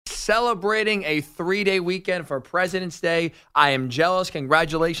celebrating a 3-day weekend for President's Day. I am jealous.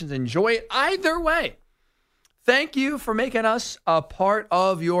 Congratulations. Enjoy it. Either way, thank you for making us a part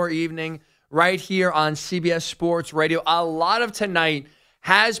of your evening right here on CBS Sports Radio. A lot of tonight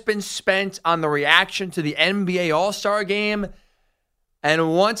has been spent on the reaction to the NBA All-Star Game.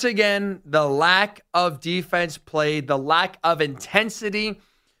 And once again, the lack of defense played, the lack of intensity,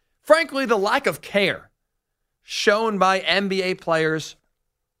 frankly, the lack of care shown by NBA players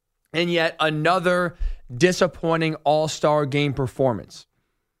in yet another disappointing All-Star Game performance.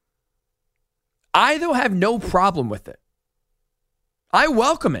 I, though, have no problem with it. I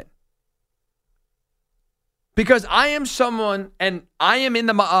welcome it. Because I am someone, and I am in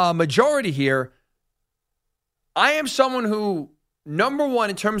the majority here, I am someone who, number one,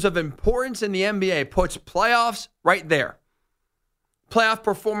 in terms of importance in the NBA, puts playoffs right there. Playoff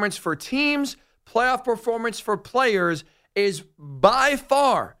performance for teams, playoff performance for players is by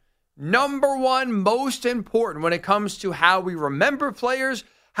far number one most important when it comes to how we remember players,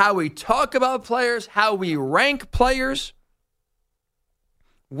 how we talk about players, how we rank players.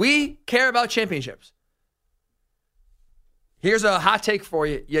 We care about championships. Here's a hot take for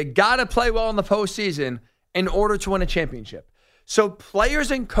you. You got to play well in the postseason in order to win a championship. So players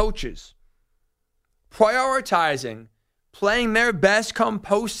and coaches prioritizing playing their best come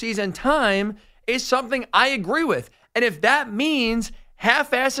postseason time is something I agree with. And if that means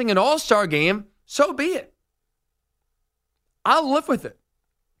half-assing an All-Star game, so be it. I'll live with it.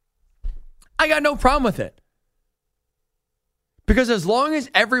 I got no problem with it. Because as long as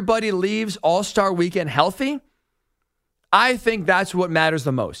everybody leaves All-Star weekend healthy, I think that's what matters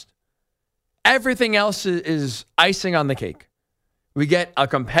the most. Everything else is icing on the cake. We get a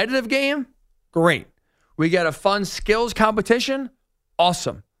competitive game, great. We get a fun skills competition,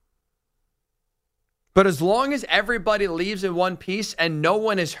 awesome. But as long as everybody leaves in one piece and no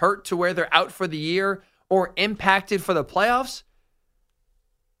one is hurt to where they're out for the year or impacted for the playoffs,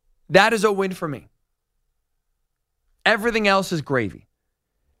 that is a win for me. Everything else is gravy.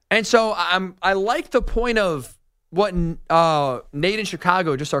 And so I like the point of what Nate in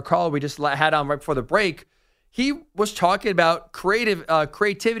Chicago, just our call we just had on right before the break, he was talking about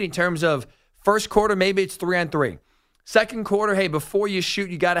creativity in terms of first quarter, maybe it's 3-on-3. Second quarter, hey, before you shoot,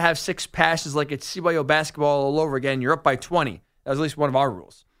 you got to have 6 passes like it's CYO basketball all over again. You're up by 20. That was at least one of our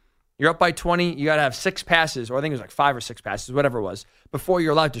rules. You're up by 20, you got to have 6 passes, or I think it was like 5 or 6 passes, whatever it was, before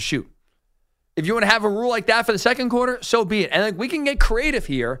you're allowed to shoot. If you want to have a rule like that for the second quarter, so be it. And like we can get creative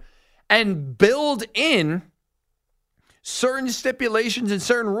here and build in certain stipulations and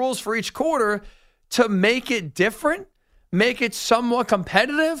certain rules for each quarter to make it different, make it somewhat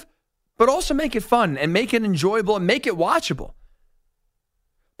competitive, but also make it fun and make it enjoyable and make it watchable.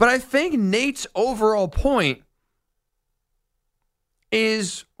 But I think Nate's overall point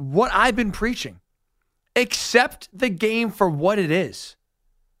is what I've been preaching. Accept the game for what it is.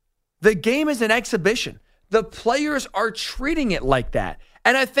 The game is an exhibition. The players are treating it like that.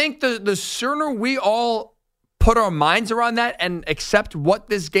 And I think the sooner we all put our minds around that and accept what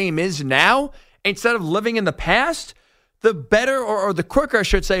this game is now, instead of living in the past, the better, or the quicker, I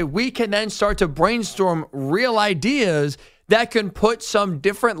should say, we can then start to brainstorm real ideas that can put some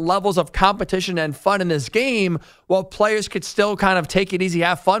different levels of competition and fun in this game while players could still kind of take it easy,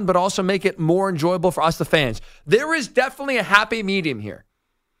 have fun, but also make it more enjoyable for us, the fans. There is definitely a happy medium here.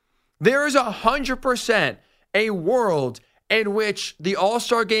 There is 100% a world in which the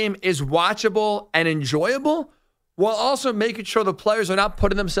All-Star game is watchable and enjoyable while also making sure the players are not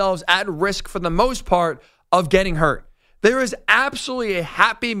putting themselves at risk for the most part of getting hurt. There is absolutely a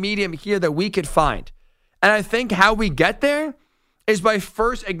happy medium here that we could find. And I think how we get there is by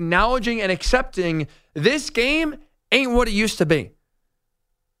first acknowledging and accepting this game ain't what it used to be.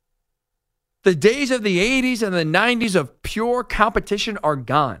 The days of the 80s and the 90s of pure competition are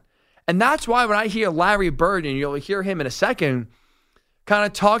gone. And that's why when I hear Larry Bird, and you'll hear him in a second, kind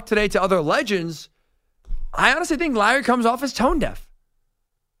of talk today to other legends, I honestly think Larry comes off as tone deaf.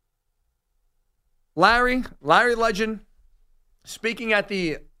 Larry Legend, speaking at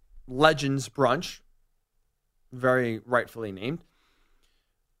the Legends Brunch, very rightfully named,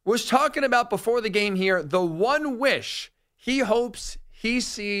 was talking about before the game here, the one wish he hopes he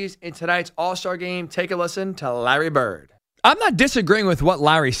sees in tonight's All-Star game. Take a listen to Larry Bird. I'm not disagreeing with what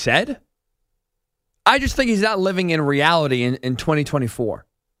Larry said. I just think he's not living in reality in 2024.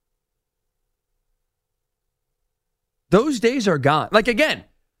 Those days are gone. Like, again,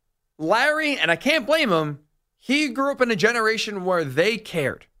 Larry, and I can't blame him, he grew up in a generation where they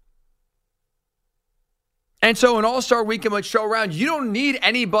cared. And so an All-Star Weekend would show around. You don't need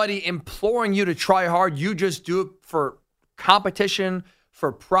anybody imploring you to try hard. You just do it for competition,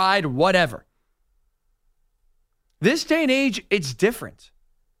 for pride, whatever. This day and age, it's different.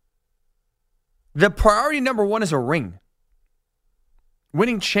 The priority number one is a ring.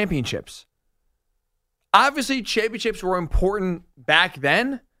 Winning championships. Obviously, championships were important back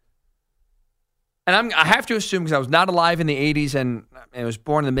then. And I have to assume, because I was not alive in the 80s and I was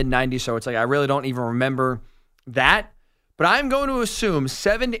born in the mid-90s, so it's like I really don't even remember that. But I'm going to assume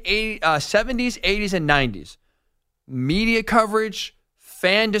 70s, 80s, and 90s. Media coverage,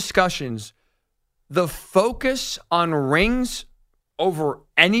 fan discussions, the focus on rings over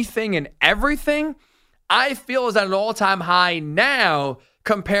anything and everything, I feel is at an all-time high now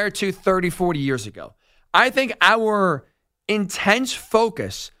compared to 30, 40 years ago. I think our intense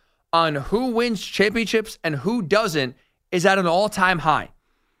focus on who wins championships and who doesn't is at an all-time high.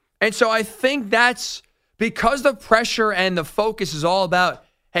 And so I think that's because the pressure and the focus is all about,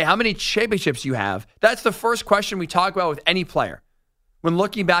 hey, how many championships you have? That's the first question we talk about with any player. When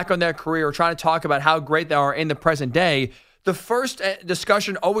looking back on their career or trying to talk about how great they are in the present day, the first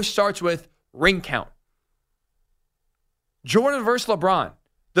discussion always starts with ring count. Jordan versus LeBron,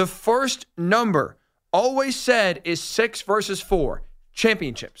 the first number always said is 6 versus 4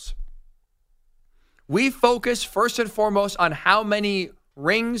 championships. We focus first and foremost on how many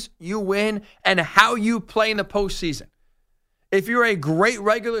rings you win and how you play in the postseason. If you're a great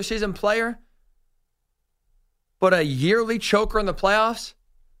regular season player, but a yearly choker in the playoffs,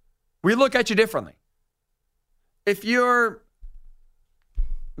 we look at you differently. If you're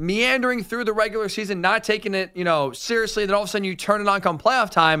meandering through the regular season, not taking it, seriously, then all of a sudden you turn it on come playoff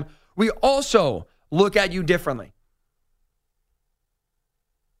time, we also look at you differently.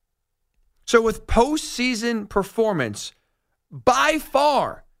 So with postseason performance, by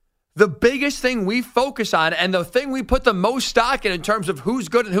far, the biggest thing we focus on and the thing we put the most stock in terms of who's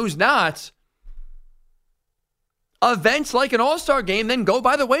good and who's not, events like an All-Star game then go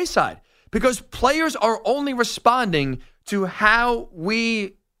by the wayside because players are only responding to how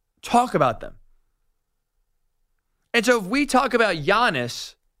we talk about them. And so if we talk about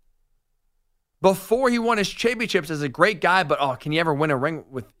Giannis before he won his championships as a great guy, but can you ever win a ring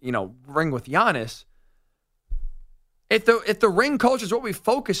with Giannis? If the ring culture is what we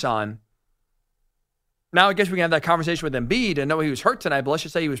focus on, now I guess we can have that conversation with Embiid. I know he was hurt tonight, but let's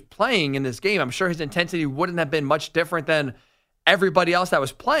just say he was playing in this game. I'm sure his intensity wouldn't have been much different than everybody else that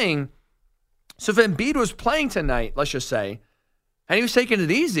was playing. So if Embiid was playing tonight, let's just say, and he was taking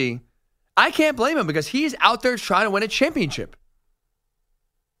it easy, I can't blame him because he's out there trying to win a championship.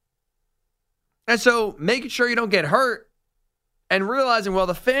 And so making sure you don't get hurt and realizing, well,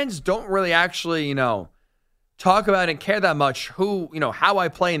 the fans don't really actually, talk about and care that much how I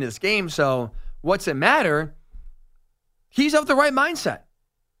play in this game. So what's it matter? He's of the right mindset.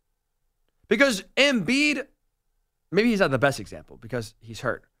 Because Embiid, maybe he's not the best example because he's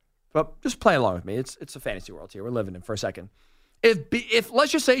hurt. But just play along with me. It's a fantasy world here. We're living in for a second. If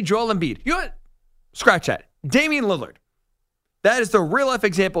let's just say Joel Embiid, you know what? Scratch that. Damian Lillard. That is the real life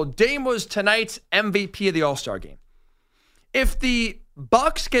example. Dame was tonight's MVP of the All-Star game. If the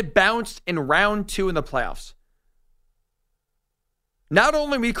Bucks get bounced in round 2 in the playoffs, not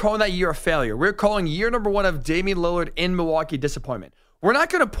only are we calling that year a failure, we're calling year number 1 of Damian Lillard in Milwaukee disappointment. We're not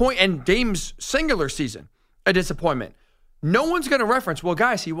going to point in Dame's singular season a disappointment. No one's going to reference, well,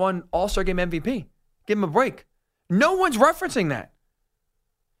 guys, he won All-Star game MVP. Give him a break. No one's referencing that.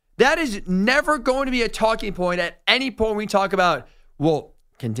 That is never going to be a talking point at any point when we talk about, well,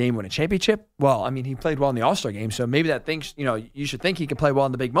 can Dame win a championship? Well, I mean, he played well in the All-Star game, so maybe that thinks, you should think he can play well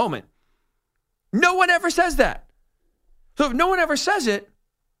in the big moment. No one ever says that. So if no one ever says it,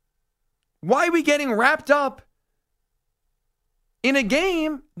 why are we getting wrapped up in a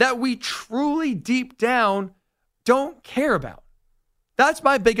game that we truly deep down don't care about? That's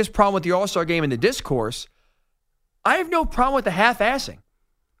my biggest problem with the All-Star game and the discourse. I have no problem with the half-assing.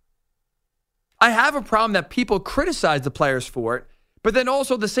 I have a problem that people criticize the players for it, but then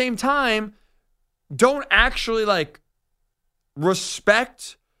also at the same time, don't actually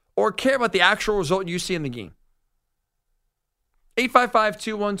respect or care about the actual result you see in the game.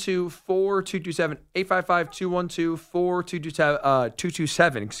 855-212-4227.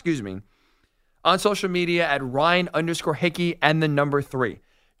 855-212-4227, excuse me. On social media at Ryan_Hickey and the number 3.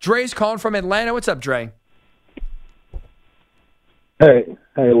 Dre's calling from Atlanta. What's up, Dre? Hey,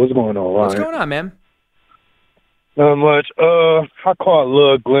 what's going on, Ryan? What's going on, man? Not much. I caught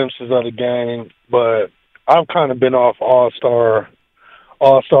little glimpses of the game, but I've kind of been off All-Star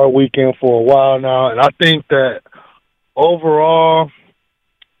weekend for a while now, and I think that overall,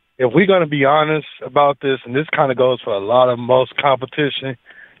 if we're going to be honest about this, and this kind of goes for a lot of most competition,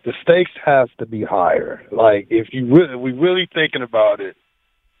 the stakes has to be higher. Like, if we really thinking about it,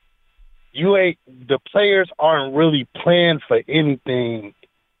 the players aren't really playing for anything.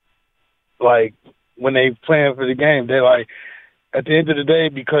 Like when they playing for the game, they're like, at the end of the day,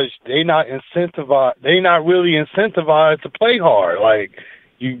 because they not really incentivized to play hard. Like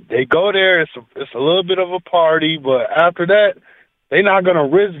they go there, it's a little bit of a party, but after that, they're not gonna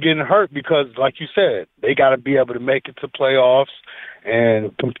risk getting hurt because, like you said, they got to be able to make it to playoffs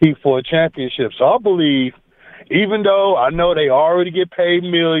and compete for a championship. So I believe, even though I know they already get paid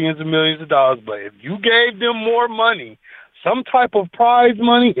millions and millions of dollars, but if you gave them more money, some type of prize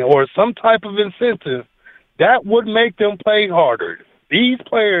money or some type of incentive, that would make them play harder. These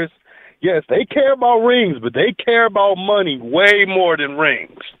players, yes, they care about rings, but they care about money way more than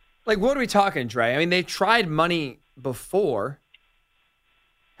rings. Like, what are we talking, Dre? I mean, they tried money before.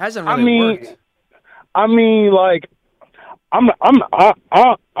 Hasn't really worked. I mean, like, I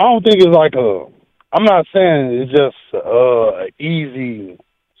don't think it's like I'm not saying it's just an easy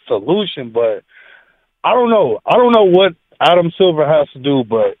solution, but I don't know. I don't know what Adam Silver has to do,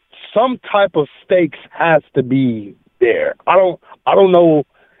 but some type of stakes has to be there. I don't know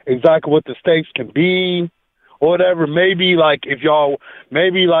exactly what the stakes can be or whatever. Maybe like I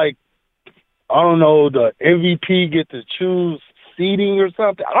don't know, the MVP get to choose seeding or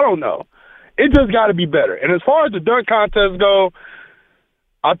something. I don't know. It just got to be better. And as far as the dunk contest go,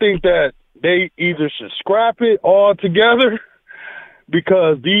 I think that they either should scrap it altogether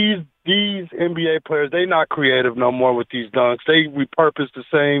because these NBA players, they not creative no more with these dunks. They repurpose the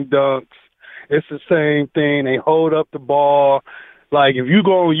same dunks. It's the same thing. They hold up the ball. Like, if you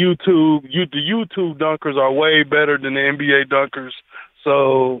go on YouTube, the YouTube dunkers are way better than the NBA dunkers.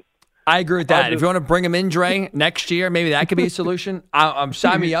 So I agree with that. If you want to bring him in, Dre, next year, maybe that could be a solution. I'm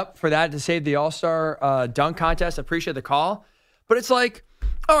sign me up for that to save the All-Star dunk contest. I appreciate the call. But it's like,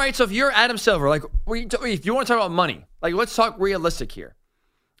 all right, so if you're Adam Silver, like, if you want to talk about money, like, let's talk realistic here.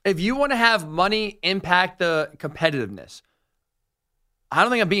 If you want to have money impact the competitiveness, I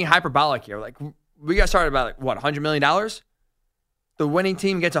don't think I'm being hyperbolic here. Like, we got started about, like, what, $100 million? The winning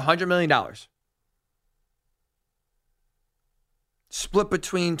team gets $100 million. Split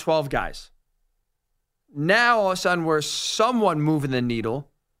between 12 guys. Now, all of a sudden, we're somewhat moving the needle.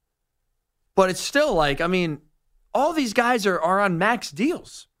 But it's still like, I mean, all these guys are on max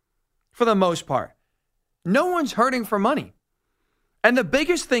deals for the most part. No one's hurting for money. And the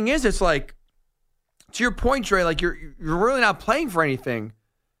biggest thing is, it's like, to your point, Dre, like you're really not playing for anything.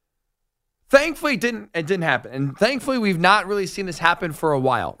 Thankfully, it didn't happen. And thankfully, we've not really seen this happen for a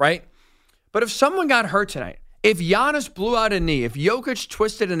while, right? But if someone got hurt tonight, if Giannis blew out a knee, if Jokic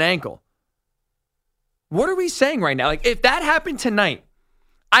twisted an ankle, what are we saying right now? Like, if that happened tonight,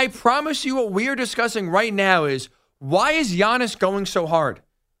 I promise you what we are discussing right now is, why is Giannis going so hard?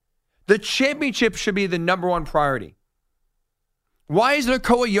 The championship should be the number one priority. Why is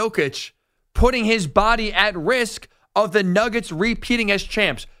Nikola Jokic putting his body at risk of the Nuggets repeating as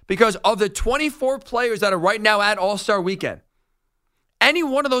champs? Because of the 24 players that are right now at All-Star Weekend, any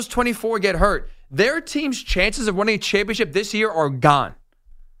one of those 24 get hurt, their team's chances of winning a championship this year are gone.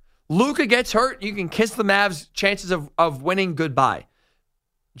 Luka gets hurt, you can kiss the Mavs' chances of winning goodbye.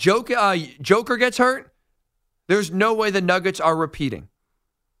 Joker gets hurt, there's no way the Nuggets are repeating.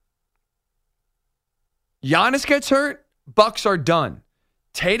 Giannis gets hurt, Bucks are done.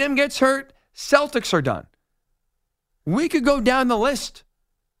 Tatum gets hurt, Celtics are done. We could go down the list.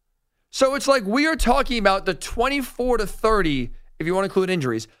 So it's like we are talking about the 24 to 30, if you want to include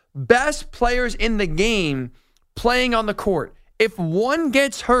injuries, best players in the game playing on the court. If one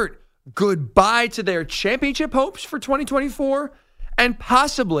gets hurt, goodbye to their championship hopes for 2024 and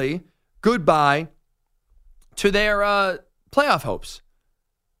possibly goodbye to their playoff hopes.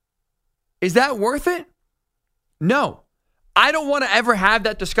 Is that worth it? No. I don't want to ever have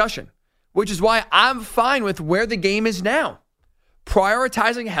that discussion, which is why I'm fine with where the game is now.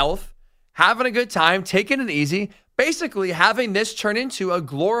 Prioritizing health, having a good time, taking it easy, basically having this turn into a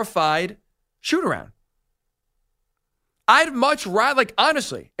glorified shoot-around. I'd much rather, like,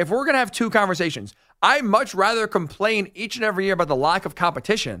 honestly, if we're going to have two conversations, I'd much rather complain each and every year about the lack of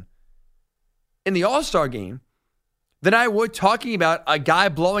competition in the All-Star game than I would talking about a guy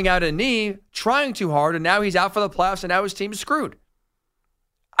blowing out a knee, trying too hard, and now he's out for the playoffs, and now his team is screwed.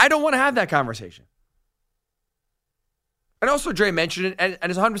 I don't want to have that conversation. And also, Dre mentioned it,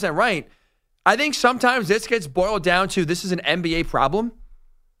 and is 100% right. I think sometimes this gets boiled down to this is an NBA problem.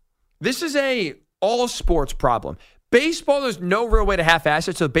 This is a all sports problem. Baseball, there's no real way to half-ass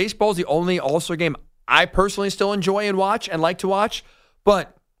it. So baseball is the only All-Star game I personally still enjoy and watch and like to watch.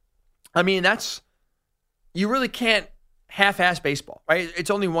 But, I mean, you really can't half-ass baseball, right? It's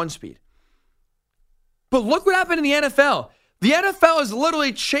only one speed. But look what happened in the NFL. The NFL is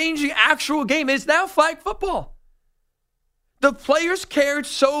literally changing actual game. It's now flag football. The players cared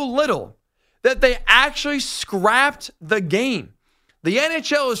so little that they actually scrapped the game. The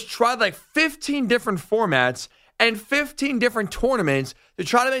NHL has tried like 15 different formats and 15 different tournaments to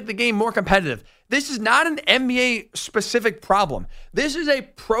try to make the game more competitive. This is not an NBA-specific problem. This is a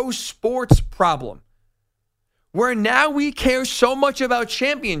pro sports problem, where now we care so much about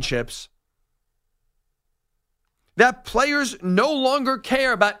championships that players no longer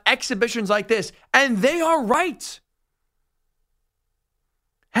care about exhibitions like this. And they are right.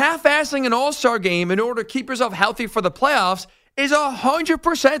 Half-assing an all-star game in order to keep yourself healthy for the playoffs is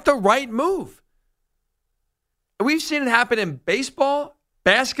 100% the right move. We've seen it happen in baseball,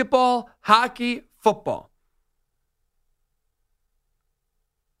 basketball, hockey, football.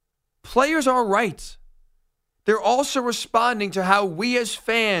 Players are right. They're also responding to how we as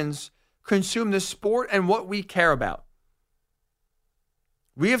fans consume the sport and what we care about.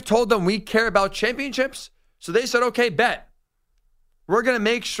 We have told them we care about championships, so they said, okay, bet. We're going to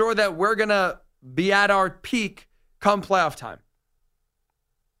make sure that we're going to be at our peak come playoff time.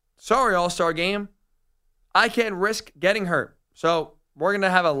 Sorry, All-Star game. I can't risk getting hurt. So we're going to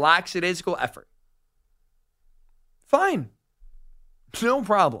have a lackadaisical effort. Fine. No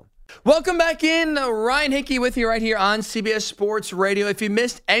problem. Welcome back in. Ryan Hickey with you right here on CBS Sports Radio. If you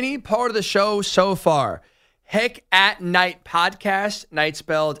missed any part of the show so far, Hick at Night podcast, Night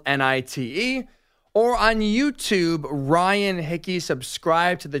spelled N-I-T-E, or on YouTube, Ryan Hickey.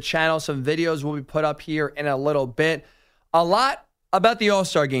 Subscribe to the channel. Some videos will be put up here in a little bit. A lot about the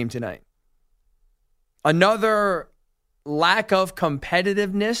All-Star game tonight. Another lack of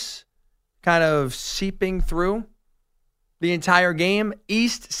competitiveness kind of seeping through the entire game.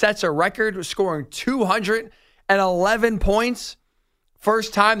 East sets a record, scoring 211 points.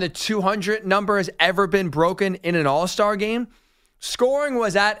 First time the 200 number has ever been broken in an All-Star game. Scoring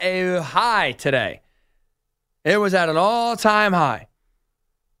was at a high today. It was at an all-time high.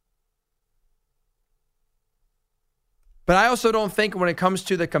 But I also don't think when it comes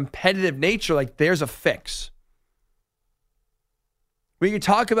to the competitive nature, like there's a fix. We can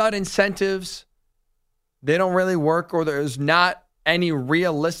talk about incentives. They don't really work, or there's not any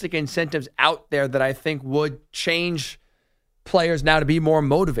realistic incentives out there that I think would change players now to be more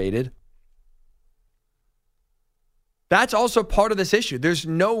motivated. That's also part of this issue. There's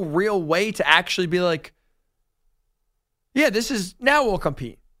no real way to actually be like, yeah, now we'll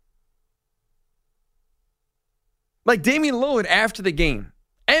compete. Like Damian Lillard after the game,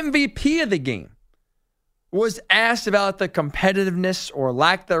 MVP of the game, was asked about the competitiveness or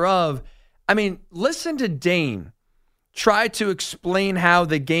lack thereof. I mean, listen to Dame try to explain how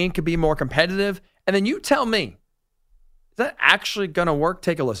the game could be more competitive, and then you tell me, is that actually going to work?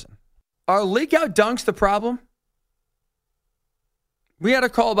 Take a listen. Are leak-out dunks the problem? We had a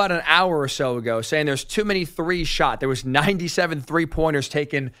call about an hour or so ago saying there's too many threes shot. There was 97 three-pointers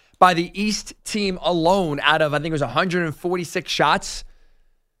taken by the East team alone out of, I think it was 146 shots.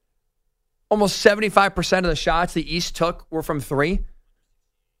 Almost 75% of the shots the East took were from three.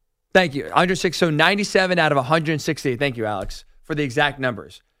 Thank you. 106, so 97 out of 160. Thank you, Alex, for the exact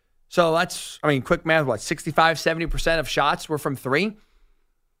numbers. So that's, quick math, 65, 70% of shots were from three?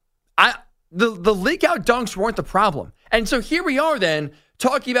 The leak-out dunks weren't the problem. And so here we are then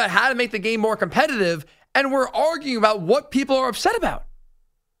talking about how to make the game more competitive, and we're arguing about what people are upset about.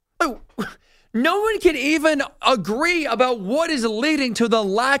 No one can even agree about what is leading to the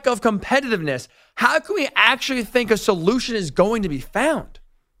lack of competitiveness. How can we actually think a solution is going to be found?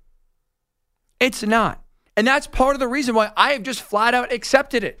 It's not. And that's part of the reason why I have just flat out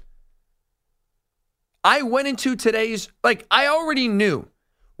accepted it. I went into I already knew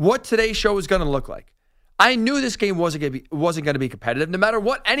what today's show was going to look like. I knew this game wasn't going to be competitive, no matter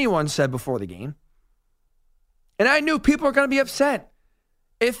what anyone said before the game. And I knew people were going to be upset.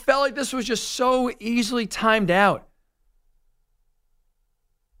 It felt like this was just so easily timed out.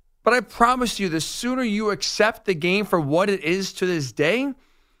 But I promise you, the sooner you accept the game for what it is to this day,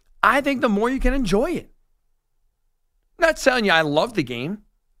 I think the more you can enjoy it. I'm not telling you I love the game,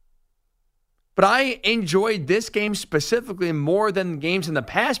 but I enjoyed this game specifically more than games in the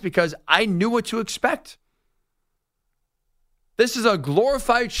past because I knew what to expect. This is a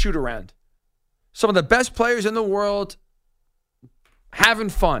glorified shoot-around. Some of the best players in the world having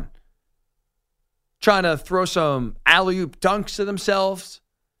fun, trying to throw some alley-oop dunks to themselves,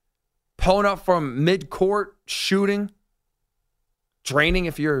 pulling up from mid-court, shooting, draining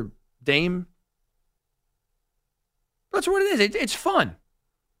if you're Dame. That's what it is. It's fun.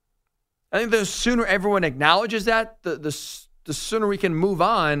 I think the sooner everyone acknowledges that, the sooner we can move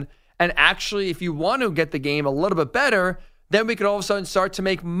on. And actually, if you want to get the game a little bit better, then we could all of a sudden start to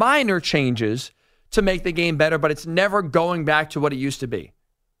make minor changes to make the game better, but it's never going back to what it used to be.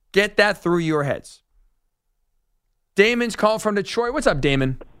 Get that through your heads. Damon's calling from Detroit. What's up,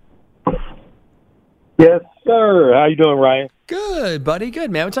 Damon? Yes, sir. How you doing, Ryan? Good, buddy.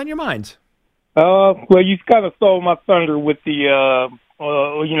 Good, man. What's on your mind? Well, you kind of stole my thunder with the,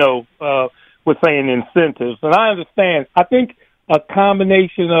 with saying incentives. And I understand. I think a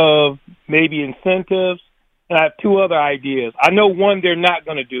combination of maybe incentives, and I have two other ideas. I know one they're not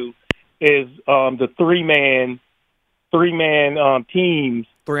going to do is the three-man teams.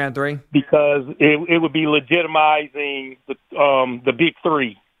 3-on-3? Because it would be legitimizing the big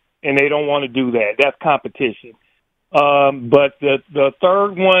three, and they don't want to do that. That's competition. But the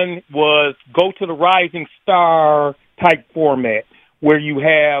third one was go to the Rising Star type format where you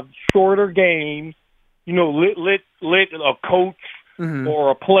have shorter games. Let a coach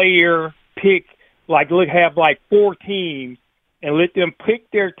or a player pick have 4 teams and let them pick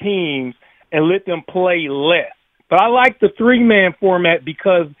their teams and let them play less. But I like the 3-man format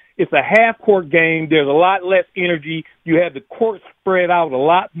because it's a half-court game. There's a lot less energy. You have the court spread out a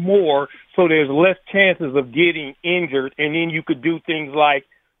lot more, so there's less chances of getting injured. And then you could do things like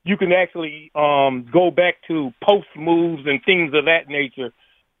you can actually go back to post moves and things of that nature.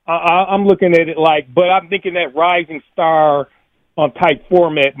 I'm looking at it but I'm thinking that Rising Star type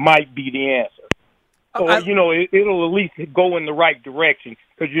format might be the answer. So, it'll at least go in the right direction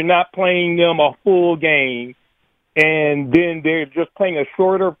because you're not playing them a full game. And then they're just playing a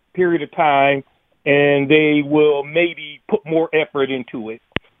shorter period of time, and they will maybe put more effort into it.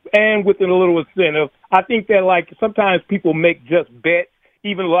 And with a little incentive, I think that, sometimes people make just bets,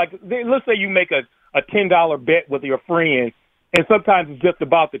 even let's say you make a $10 bet with your friend, and sometimes it's just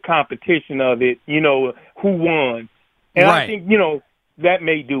about the competition of it, who won. And right. I think, that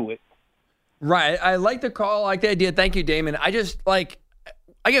may do it. Right. I like the call. I like the idea. Thank you, Damon. I just,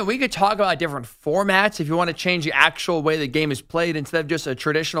 again, we could talk about different formats if you want to change the actual way the game is played instead of just a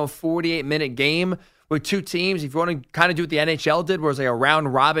traditional 48-minute game with 2 teams. If you want to kind of do what the NHL did, where it was a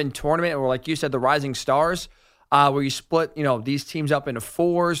round-robin tournament, or like you said, the Rising Stars, where you split, these teams up into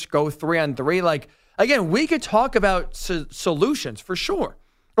 4s, go 3-on-3. Again, we could talk about solutions for sure.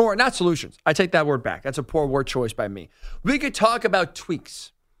 Or not solutions. I take that word back. That's a poor word choice by me. We could talk about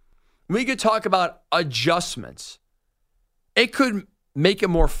tweaks. We could talk about adjustments. It could make it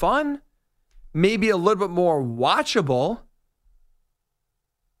more fun, maybe a little bit more watchable.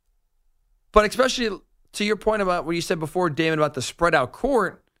 But especially to your point about what you said before, Damon, about the spread out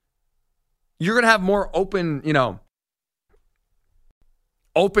court, you're going to have more open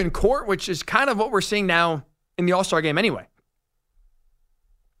court, which is kind of what we're seeing now in the All-Star game anyway.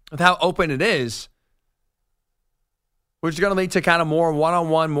 With how open it is, which is going to lead to kind of more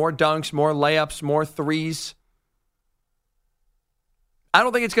one-on-one, more dunks, more layups, more threes. I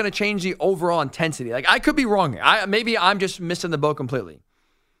don't think it's going to change the overall intensity. I could be wrong. Maybe I'm just missing the boat completely.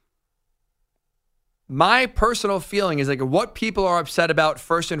 My personal feeling is what people are upset about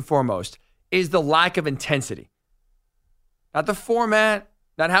first and foremost is the lack of intensity. Not the format,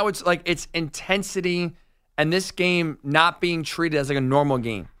 not how it's intensity and this game not being treated as a normal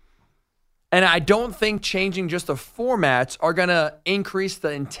game. And I don't think changing just the formats are going to increase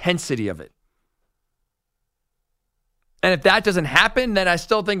the intensity of it. And if that doesn't happen, then I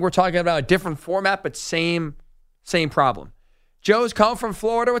still think we're talking about a different format, but same problem. Joe's calling from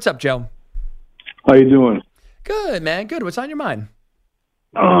Florida. What's up, Joe? How you doing? Good, man. Good. What's on your mind?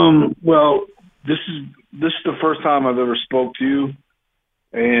 Well, this is the first time I've ever spoke to you,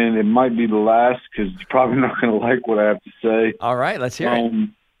 and it might be the last because you're probably not going to like what I have to say. All right, let's hear it.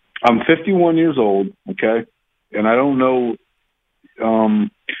 I'm 51 years old, okay, and I don't know how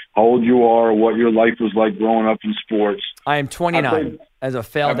old you are or what your life was like growing up in sports. I am 29 as a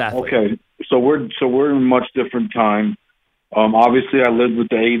failed athlete. Okay, so we're in a much different time. Obviously, I lived with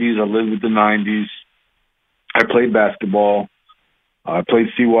the 80s. I lived with the 90s. I played basketball. I played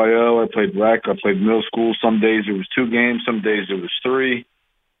CYO. I played rec. I played middle school. Some days it was 2 games. Some days it was 3.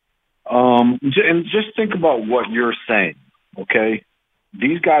 And just think about what you're saying, okay?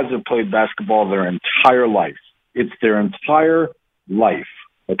 These guys have played basketball their entire life. It's their entire life,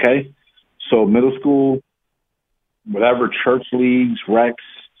 okay? So middle school, whatever, church leagues, recs,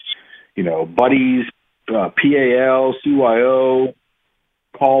 buddies, PAL, CYO,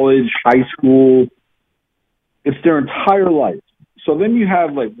 college, high school. It's their entire life. So then you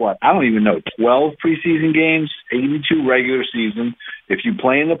have, I don't even know, 12 preseason games, 82 regular season. If you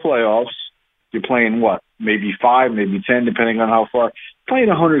play in the playoffs, you're playing maybe 5, maybe 10, depending on how far. Playing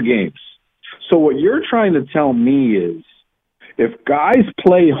 100 games. So what you're trying to tell me is if guys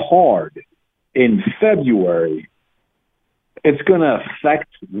play hard in February, it's going to affect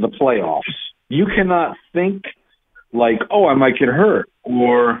the playoffs. You cannot think like, oh, I might get hurt,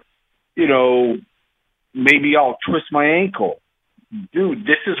 or, maybe I'll twist my ankle. Dude,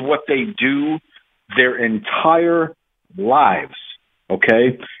 this is what they do their entire lives,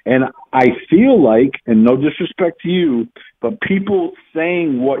 okay? And I feel like, and no disrespect to you, but people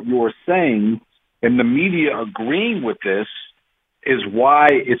saying what you're saying and the media agreeing with this is why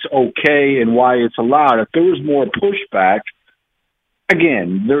it's okay and why it's allowed. If there was more pushback,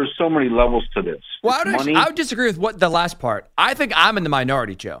 again, there's so many levels to this. Well, I would disagree with the last part. I think I'm in the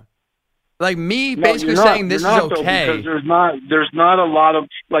minority, Joe. Like me basically saying this is okay. Though, because there's not a lot of,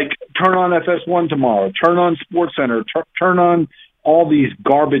 like, turn on FS1 tomorrow, turn on SportsCenter, turn on all these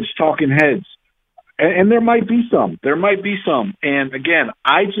garbage talking heads. And there might be some. And again,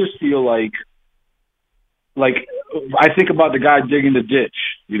 I just feel like I think about the guy digging the ditch,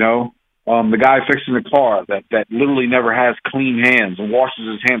 the guy fixing the car that literally never has clean hands and washes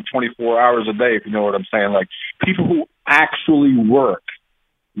his hands 24 hours a day, if you know what I'm saying. Like, people who actually work.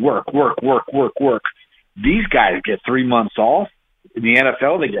 These guys get 3 months off. In the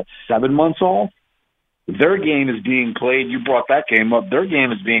NFL, they get 7 months off. Their game is being played. You brought that game up. Their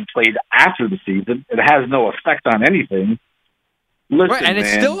game is being played after the season. It has no effect on anything. Listen, right, and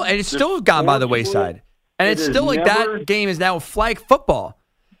it's still gone by the wayside. And it's still like that game is now flag football.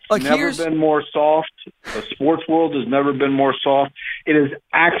 Like, never been more soft. The sports world has never been more soft. It is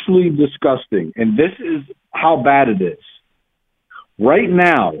actually disgusting. And this is how bad it is. Right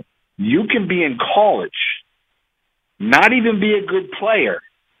now, you can be in college, not even be a good player,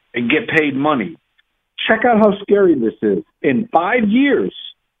 and get paid money. Check out how scary this is. In 5 years,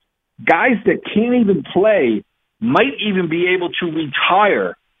 guys that can't even play might even be able to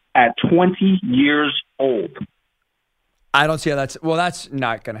retire at 20 years old. I don't see how that's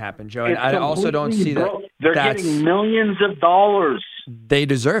not going to happen, Joe. And I also don't see that they're getting millions of dollars. They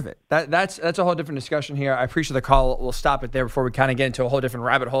deserve it. That's a whole different discussion here. I appreciate the call. We'll stop it there before we kind of get into a whole different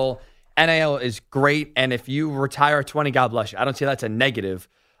rabbit hole. NIL is great, and if you retire at 20, God bless you. I don't see that's a negative,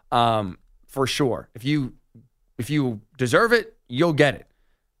 for sure. If you deserve it, you'll get it.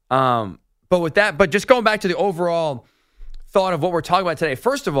 But just going back to the overall thought of what we're talking about today.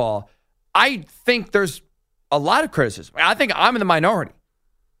 First of all, I think there's a lot of criticism. I think I'm in the minority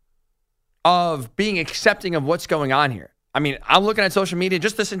of being accepting of what's going on here. I mean, I'm looking at social media,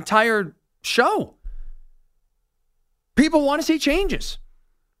 just this entire show. People want to see changes.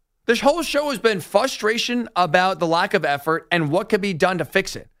 This whole show has been frustration about the lack of effort and what could be done to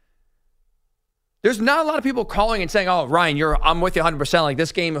fix it. There's not a lot of people calling and saying, oh, Ryan, I'm with you 100%. Like,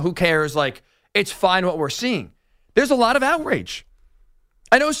 this game, who cares? Like, it's fine what we're seeing. There's a lot of outrage.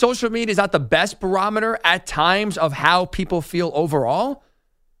 I know social media is not the best barometer at times of how people feel overall,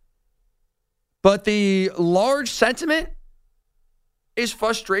 but the large sentiment is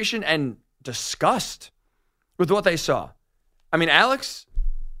frustration and disgust with what they saw. I mean, Alex,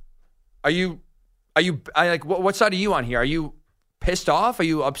 what side are you on here? Are you pissed off? Are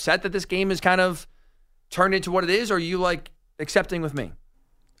you upset that this game is kind of turned into what it is? Or are you like accepting with me?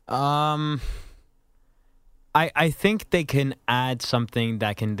 I think they can add something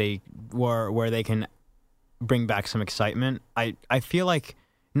that where they can bring back some excitement. I feel like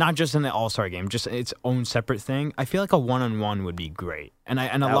not just in the All-Star game, just its own separate thing. I feel like a one-on-one would be great. And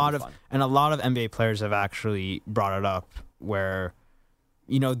a lot of NBA players have actually brought it up where,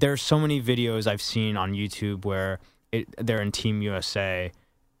 there's so many videos I've seen on YouTube where they're in Team USA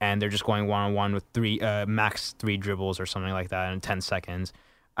and they're just going one-on-one with max 3 dribbles or something like that in 10 seconds.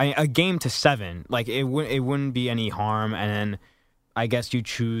 A game to 7, like it wouldn't be any harm. And then I guess you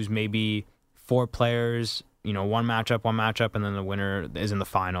choose maybe 4 players, one matchup, and then the winner is in the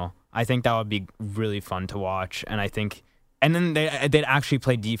final. I think that would be really fun to watch. And then they'd actually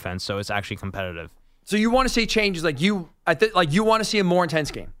play defense, so it's actually competitive. So you want to see changes, you want to see a more intense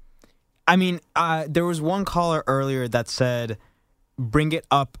game. I mean, there was one caller earlier that said, bring it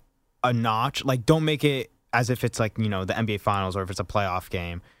up a notch. Like, don't make it as if it's like, the NBA Finals or if it's a playoff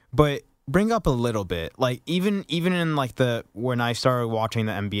game, but bring up a little bit. Like, even in like when I started watching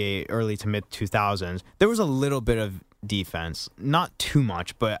the NBA early to mid 2000s, there was a little bit of defense, not too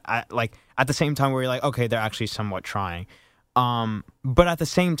much, but at the same time where you're like, okay, they're actually somewhat trying. But at the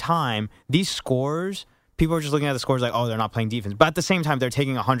same time, these scores, people are just looking at the scores like, oh, they're not playing defense. But at the same time, they're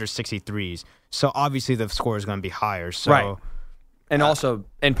taking 163s. So obviously the score is going to be higher. So, right. And also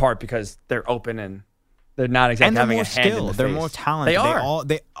in part because they're open and they're not exactly having a hand in the face. They're more talented. They are.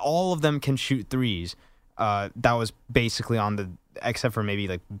 All of them can shoot threes. That was basically except for maybe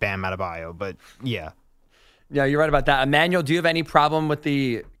like Bam Adebayo. But yeah. Yeah, you're right about that. Emmanuel, do you have any problem with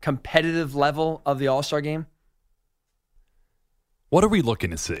the competitive level of the All-Star game? What are we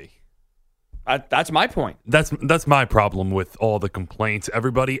looking to see? That's my point. That's my problem with all the complaints.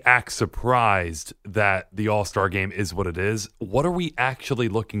 Everybody acts surprised that the All-Star game is what it is. What are we actually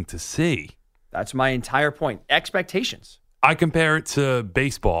looking to see? That's my entire point. Expectations. I compare it to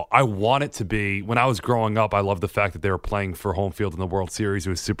baseball. I want it to be, when I was growing up, I loved the fact that they were playing for home field in the World Series.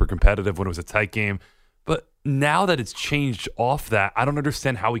 It was super competitive when it was a tight game. But now that it's changed off that, I don't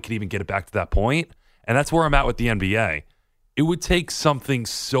understand how we could even get it back to that point. And that's where I'm at with the NBA. It would take something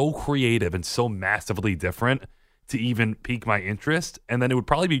so creative and so massively different to even pique my interest. And then it would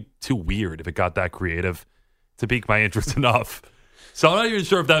probably be too weird if it got that creative to pique my interest enough. So I'm not even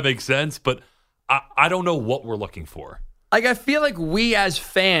sure if that makes sense, but I don't know what we're looking for. Like, I feel like we as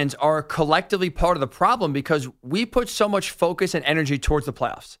fans are collectively part of the problem because we put so much focus and energy towards the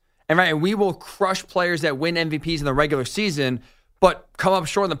playoffs. And we will crush players that win MVPs in the regular season, but come up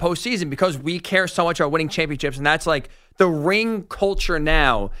short in the postseason because we care so much about winning championships. And that's like the ring culture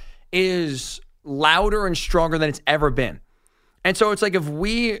now is louder and stronger than it's ever been. And so it's like if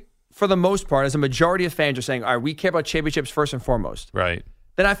we, for the most part, as a majority of fans are saying, all right, we care about championships first and foremost. Right.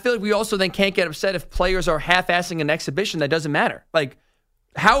 Then I feel like we also then can't get upset if players are half-assing an exhibition that doesn't matter. Like,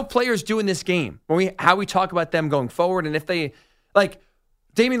 how players do in this game, how we talk about them going forward, and if they, like,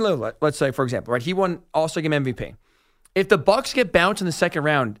 Damian Lillard, let's say, for example, right? He won All-Star Game MVP. If the Bucks get bounced in the second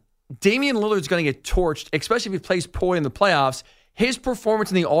round, Damian Lillard's going to get torched, especially if he plays poorly in the playoffs. His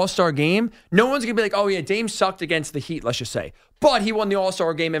performance in the All-Star game, no one's going to be like, oh, yeah, Dame sucked against the Heat, let's just say. But he won the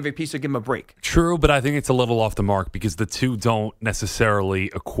All-Star game MVP, so give him a break. True, but I think it's a little off the mark because the two don't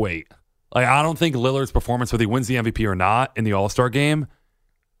necessarily equate. Like, I don't think Lillard's performance, whether he wins the MVP or not in the All-Star game,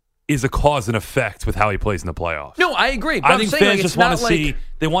 is a cause and effect with how he plays in the playoffs. No, I agree. But I think fans just want to see,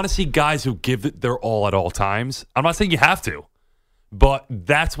 they want to see guys who give it their all at all times. I'm not saying you have to, but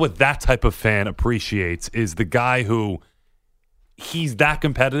that's what that type of fan appreciates, is the guy who he's that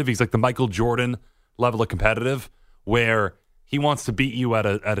competitive. He's like the Michael Jordan level of competitive where he wants to beat you at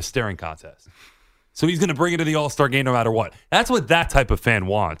a staring contest. So he's going to bring it to the All-Star game no matter what. That's what that type of fan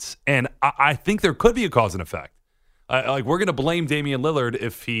wants. And I think there could be a cause and effect. Like, we're going to blame Damian Lillard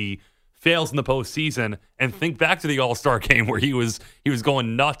if he fails in the postseason and think back to the All-Star game where he was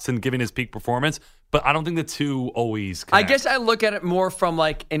going nuts and giving his peak performance. But I don't think the two always connect. I guess I look at it more from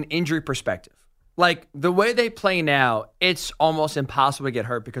like an injury perspective. Like, the way they play now, it's almost impossible to get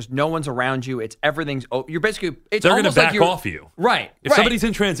hurt because no one's around you. Everything's you're basically, it's they're going to back like off you. Right. If somebody's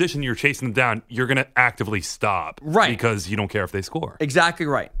in transition, you're chasing them down, you're going to actively stop. Right. Because you don't care if they score. Exactly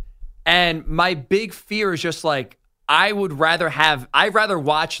right. And my big fear is just like, I'd rather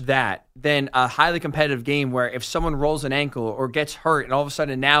watch that than a highly competitive game where if someone rolls an ankle or gets hurt and all of a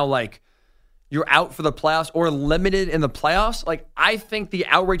sudden now, like, you're out for the playoffs or limited in the playoffs. Like, I think the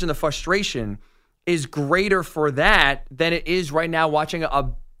outrage and the frustration is greater for that than it is right now watching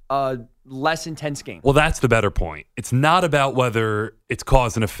a less intense game. Well, that's the better point. It's not about whether it's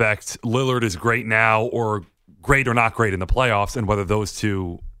cause and effect. Lillard is great now or great or not great in the playoffs and whether those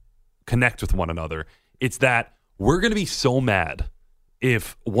two connect with one another. It's that we're going to be so mad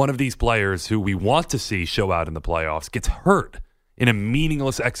if one of these players who we want to see show out in the playoffs gets hurt in a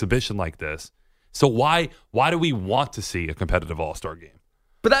meaningless exhibition like this. So why do we want to see a competitive All-Star game?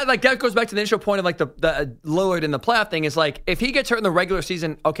 But that goes back to the initial point of like the Lillard in the playoff thing is like, if he gets hurt in the regular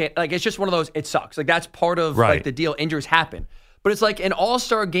season, okay, like it's just one of those, it sucks. Like that's part of like the deal. Injuries happen. But it's like an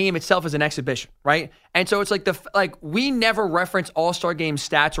All-Star game itself is an exhibition, right? And so it's like we never reference All-Star game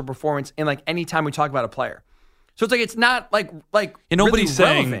stats or performance in like any time we talk about a player. So it's like it's not like and nobody's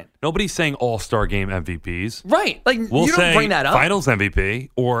really relevant. Nobody's saying All-Star game MVPs. Right. Like we'll you don't bring that up. Finals MVP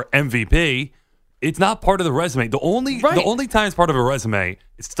or MVP. It's not part of the resume. The only time it's part of a resume,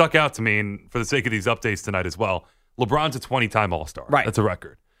 it stuck out to me, and for the sake of these updates tonight as well, LeBron's a 20-time All-Star. Right. That's a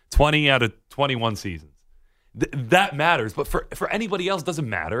record. 20 out of 21 seasons. That matters, but for anybody else, it doesn't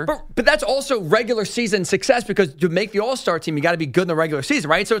matter. But that's also regular season success because to make the All-Star team, you got to be good in the regular season,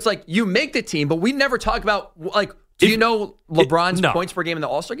 right? So it's like you make the team, but we never talk about like, do you know LeBron's points per game in the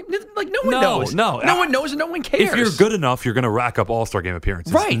All-Star game? Like no one knows. No one knows and no one cares. If you're good enough, you're going to rack up All-Star game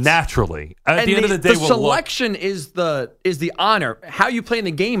appearances. Right. Naturally. At the end of the day, the selection is the honor. How you play in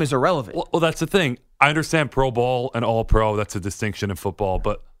the game is irrelevant. Well, that's the thing. I understand Pro Bowl and All-Pro. That's a distinction in football,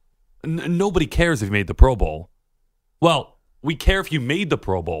 but nobody cares if you made the Pro Bowl. Well, we care if you made the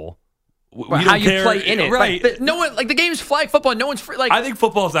Pro Bowl. How you play in it, right? Like, no one, like the game's flag football. No one's free. Like I think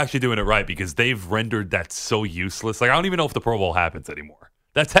football's actually doing it right because they've rendered that so useless. Like I don't even know if the Pro Bowl happens anymore.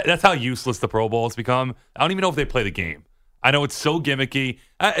 That's how useless the Pro Bowl has become. I don't even know if they play the game. I know it's so gimmicky.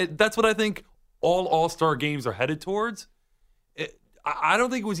 That's what I think all All-Star games are headed towards. I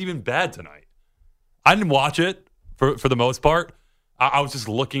don't think it was even bad tonight. I didn't watch it for the most part, I was just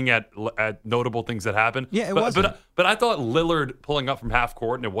looking at notable things that happened. Yeah, it but, wasn't. But I thought Lillard pulling up from half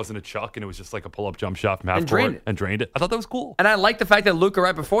court and it wasn't a chuck and it was just like a pull-up jump shot from half And court drained it. and drained it. I thought that was cool. And I like the fact that Luka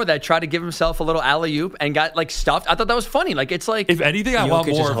right before that tried to give himself a little alley-oop and got like stuffed. I thought that was funny. Like it's like If anything, I want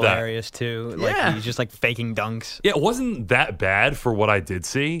Jokic more is of that. hilarious too. Like Yeah. he's just like faking dunks. Yeah, it wasn't that bad for what I did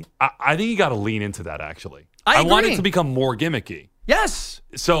see. I think you got to lean into that, actually. I want agree. it to become more gimmicky. yes.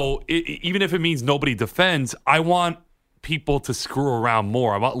 So even if it means nobody defends, I want people to screw around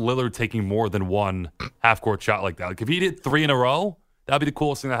more. I want Lillard taking more than one half-court shot like that. Like if he did 3 in a row, that'd be the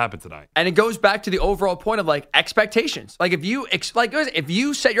coolest thing that happened tonight. And it goes back to the overall point of like expectations. Like if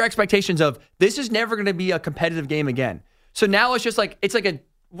you set your expectations of this is never going to be a competitive game again. So now it's just like it's like a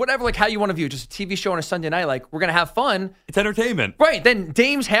whatever, like how you want to view it, just a TV show on a Sunday night. Like we're going to have fun. It's entertainment. Right. Then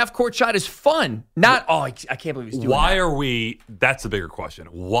Dame's half-court shot is fun. Not, I can't believe he's doing Why that. are we, that's the bigger question.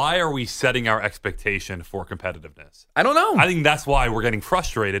 Why are we setting our expectation for competitiveness? I don't know. I think that's why we're getting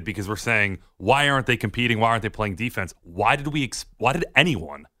frustrated because we're saying, why aren't they competing? Why aren't they playing defense? Why did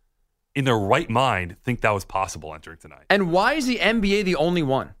anyone in their right mind think that was possible entering tonight? And why is the NBA the only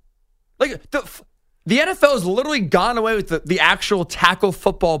one? Like the NFL has literally gone away with the actual tackle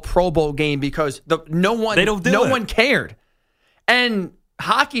football Pro Bowl game because no one cared. And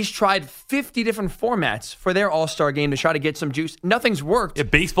hockey's tried 50 different formats for their All-Star game to try to get some juice. Nothing's worked.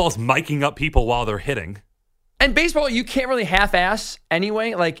 If baseball's miking up people while they're hitting. And baseball, you can't really half-ass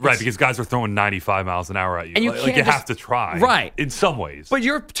anyway. Like Right, because guys are throwing 95 miles an hour at you. And you Like, can't you just- have to try. Right. In some ways. But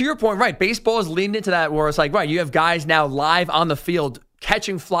to your point, right, baseball is leaning into that where it's like, right, you have guys now live on the field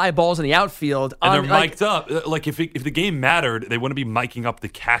catching fly balls in the outfield. And they're mic'd up. Like if the game mattered, they wouldn't be miking up the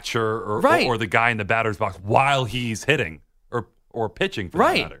catcher or the guy in the batter's box while he's hitting or pitching for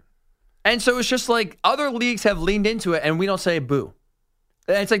that matter. And so it's just like other leagues have leaned into it and we don't say boo.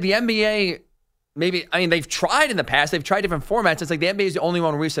 And it's like the NBA, they've tried in the past. They've tried different formats. It's like the NBA is the only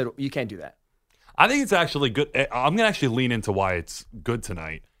one where we said, you can't do that. I think it's actually good. I'm going to actually lean into why it's good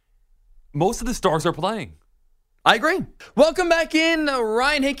tonight. Most of the stars are playing. I agree. Welcome back in.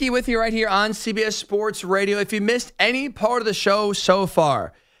 Ryan Hickey with you right here on CBS Sports Radio. If you missed any part of the show so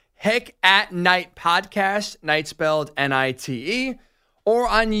far, Hick at Night podcast, Night spelled N-I-T-E, or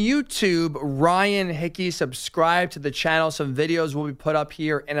on YouTube, Ryan Hickey. Subscribe to the channel. Some videos will be put up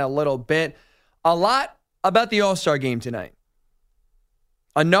here in a little bit. A lot about the All-Star game tonight.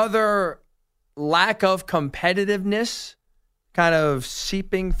 Another lack of competitiveness kind of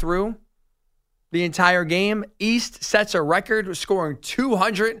seeping through the entire game. East sets a record, scoring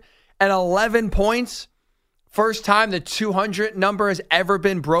 211 points. First time the 200 number has ever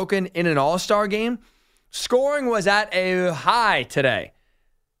been broken in an All-Star game. Scoring was at a high today.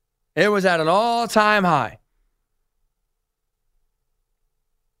 It was at an all-time high.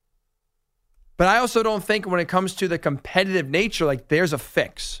 But I also don't think when it comes to the competitive nature, like there's a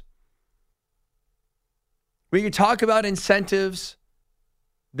fix. We can talk about incentives.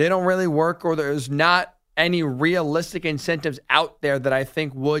 They don't really work, or there's not any realistic incentives out there that I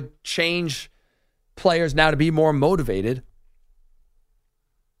think would change players now to be more motivated.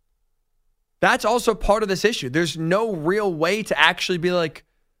 That's also part of this issue. There's no real way to actually be like,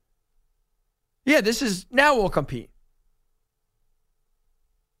 yeah, now we'll compete.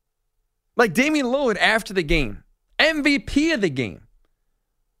 Like Damian Lillard after the game, MVP of the game,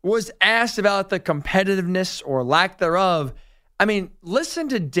 was asked about the competitiveness or lack thereof. I mean, listen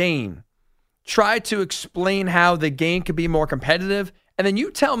to Dame try to explain how the game could be more competitive, and then you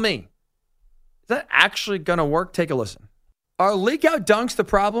tell me, is that actually going to work? Take a listen. Are leak-out dunks the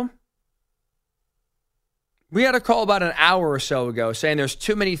problem? We had a call about an hour or so ago saying there's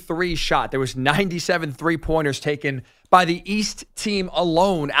too many threes shot. There was 97 three-pointers taken by the East team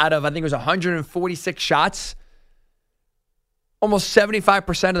alone out of, I think it was 146 shots. Almost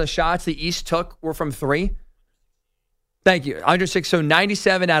 75% of the shots the East took were from three. Thank you. 106, so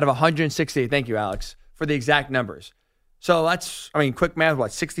 97 out of 168. Thank you, Alex, for the exact numbers. So that's, quick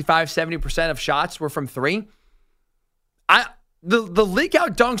math, 65, 70% of shots were from three? The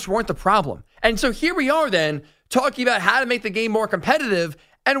leak-out dunks weren't the problem. And so here we are then talking about how to make the game more competitive,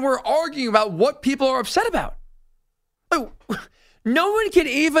 and we're arguing about what people are upset about. No one can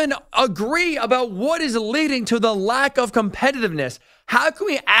even agree about what is leading to the lack of competitiveness. How can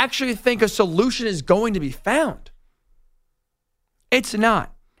we actually think a solution is going to be found? It's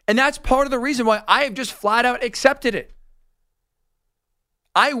not. And that's part of the reason why I have just flat out accepted it.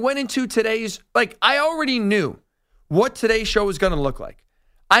 I went into I already knew what today's show was going to look like.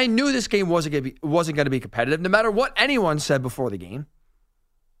 I knew this game wasn't going to be competitive, no matter what anyone said before the game.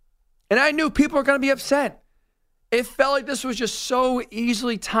 And I knew people were going to be upset. It felt like this was just so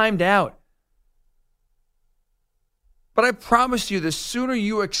easily timed out. But I promise you, the sooner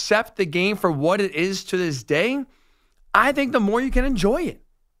you accept the game for what it is to this day, I think the more you can enjoy it.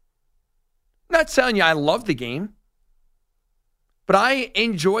 I'm not telling you I love the game, but I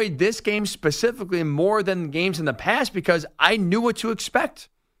enjoyed this game specifically more than games in the past because I knew what to expect.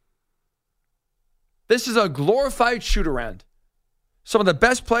 This is a glorified shoot-around. Some of the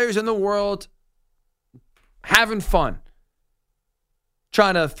best players in the world having fun,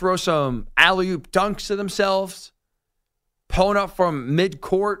 trying to throw some alley-oop dunks to themselves, pulling up from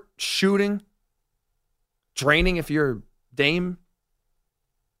mid-court, shooting, draining if you're Dame.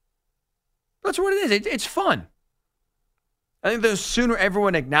 That's what it is. It's fun. I think the sooner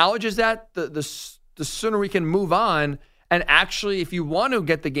everyone acknowledges that, the sooner we can move on. And actually, if you want to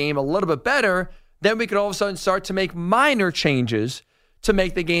get the game a little bit better, then we can all of a sudden start to make minor changes to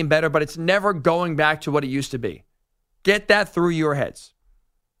make the game better, but it's never going back to what it used to be. Get that through your heads.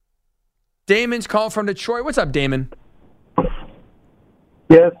 Damon's calling from Detroit. What's up, Damon?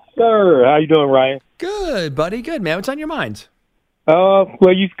 Yes, sir. How you doing, Ryan? Good, buddy. Good, man. What's on your mind?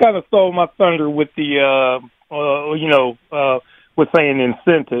 Well, you kind of stole my thunder with the, with saying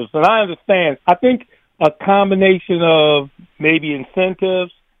incentives. And I understand. I think a combination of maybe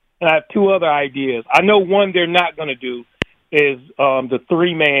incentives, and I have two other ideas. I know one they're not going to do is the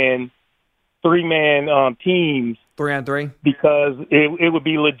three-man teams. 3-on-3? Because it would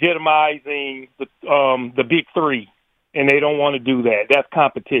be legitimizing the big three, and they don't want to do that. That's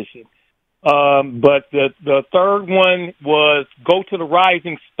competition. But the third one was go to the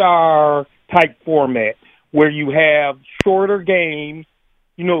Rising Star type format where you have shorter games.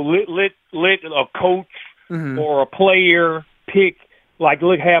 Let a coach or a player pick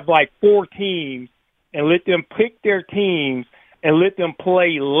have 4 teams and let them pick their teams and let them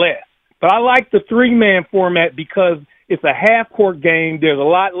play less. But I like the 3-man format because it's a half-court game. There's a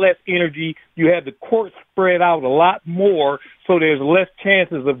lot less energy. You have the court spread out a lot more, so there's less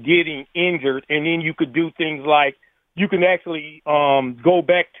chances of getting injured. And then you could do things like you can actually go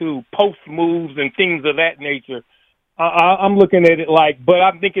back to post moves and things of that nature. I'm looking at it but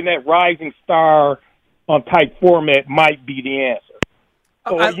I'm thinking that Rising Star type format might be the answer.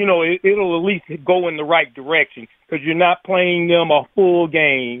 So, it'll at least go in the right direction because you're not playing them a full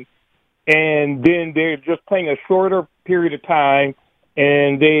game, and then they're just playing a shorter period of time,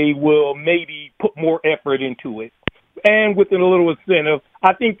 and they will maybe put more effort into it. And with a little incentive,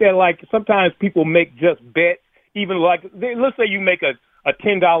 I think that, sometimes people make just bets, even let's say you make a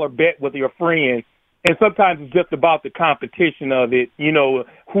 $10 bet with your friend, and sometimes it's just about the competition of it,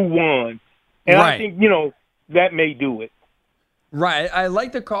 who won. And right. I think, that may do it. Right. I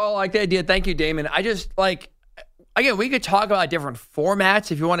like the call. I like the idea. Thank you, Damon. I just again, we could talk about different formats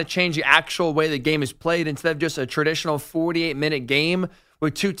if you want to change the actual way the game is played instead of just a traditional 48-minute game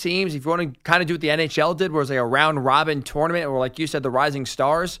with 2 teams. If you want to kind of do what the NHL did, where it's a round-robin tournament, or like you said, the Rising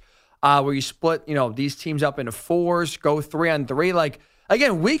Stars, where you split, these teams up into 4s, go 3-on-3.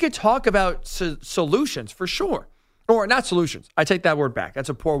 Again, we could talk about solutions for sure. Or not solutions. I take that word back. That's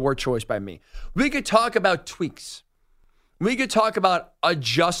a poor word choice by me. We could talk about tweaks. We could talk about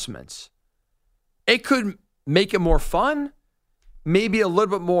adjustments. It could make it more fun, maybe a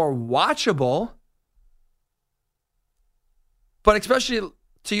little bit more watchable. But especially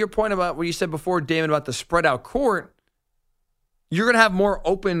to your point about what you said before, Damon, about the spread out court, you're going to have more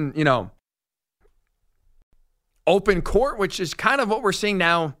open court, which is kind of what we're seeing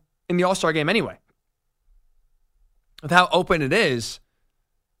now in the All-Star game anyway. With how open it is,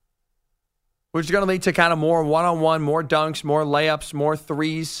 which is going to lead to kind of more one-on-one, more dunks, more layups, more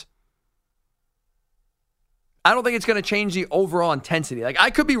threes. I don't think it's going to change the overall intensity. I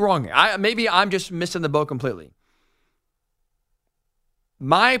could be wrong. Maybe I'm just missing the boat completely.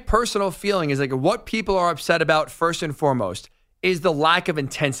 My personal feeling is what people are upset about first and foremost is the lack of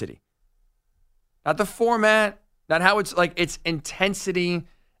intensity. Not the format, not how it's intensity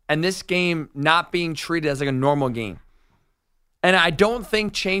and this game not being treated as a normal game. And I don't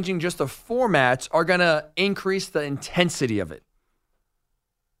think changing just the formats are going to increase the intensity of it.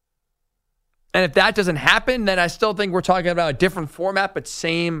 And if that doesn't happen, then I still think we're talking about a different format, but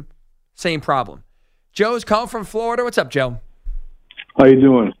same problem. Joe's calling from Florida. What's up, Joe? How you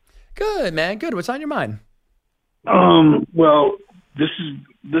doing? Good, man. Good. What's on your mind? Well, this is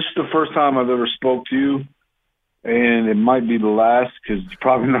the first time I've ever spoke to you, and it might be the last because you're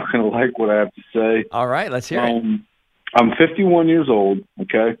probably not going to like what I have to say. All right, let's hear it. I'm 51 years old,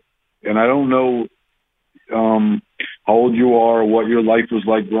 okay? And I don't know how old you are or what your life was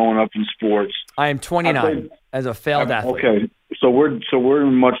like growing up in sports. I am 29 as a failed athlete. Okay, so we're in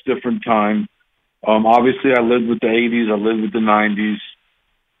a much different time. Obviously, I lived with the 80s. I lived with the 90s.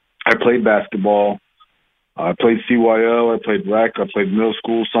 I played basketball. I played CYO, I played rec, I played middle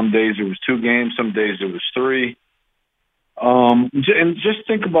school. Some days it was 2 games, some days it was 3. And just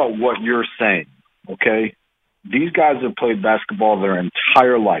think about what you're saying, okay? These guys have played basketball their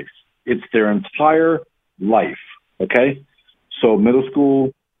entire life. It's their entire life, okay? So middle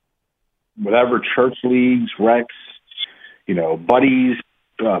school, whatever, church leagues, recs, buddies,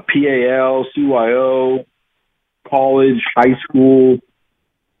 PAL, CYO, college, high school.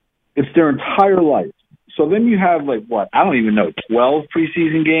 It's their entire life. So then you have, 12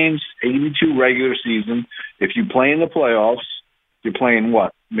 preseason games, 82 regular season. If you play in the playoffs, you're playing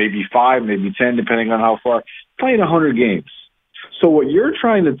maybe 5, maybe 10, depending on how far. Playing 100 games. So what you're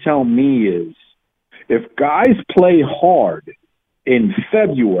trying to tell me is if guys play hard in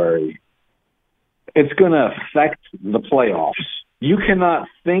February, it's going to affect the playoffs. You cannot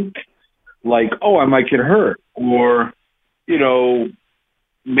think I might get hurt or,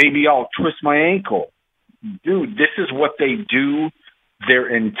 maybe I'll twist my ankle. Dude, this is what they do their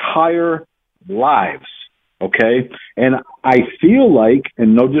entire lives, okay? And I feel like,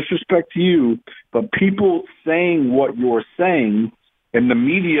 and no disrespect to you, but people saying what you're saying and the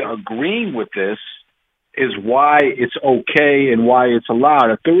media agreeing with this is why it's okay and why it's allowed.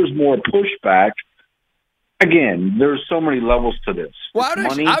 If there was more pushback, again, there's so many levels to this. Well,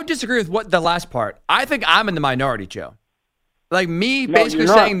 I would disagree with the last part. I think I'm in the minority, Joe. Basically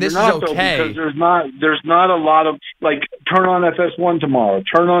saying this is okay. Because there's not a lot of, turn on FS1 tomorrow,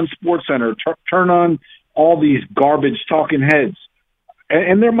 turn on SportsCenter, turn on all these garbage talking heads.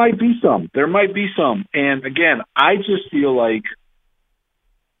 And there might be some. And again, I just feel like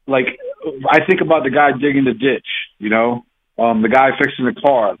I think about the guy digging the ditch, the guy fixing the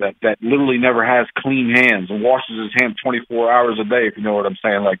car that literally never has clean hands and washes his hands 24 hours a day, if you know what I'm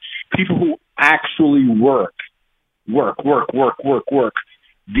saying. People who actually work.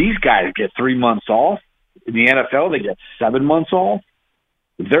 These guys get 3 months off. In the NFL, they get 7 months off.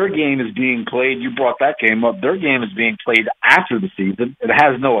 Their game is being played. You brought that game up. Their game is being played after the season. It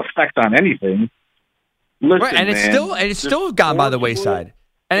has no effect on anything. Listen, right, and it's still gone by the wayside.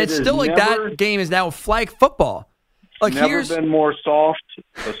 And it's still that game is now flag football. Never been more soft.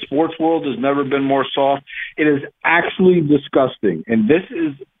 The sports world has never been more soft. It is actually disgusting. And this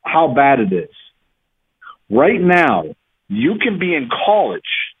is how bad it is. Right now, you can be in college,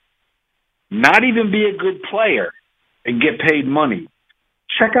 not even be a good player, and get paid money.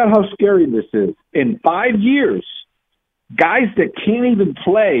 Check out how scary this is. In 5 years, guys that can't even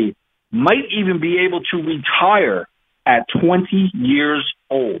play might even be able to retire at 20 years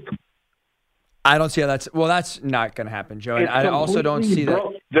old. I don't see how that's not going to happen, Joe. And I also don't see that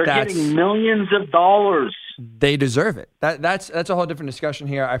they're getting millions of dollars. They deserve it. That's a whole different discussion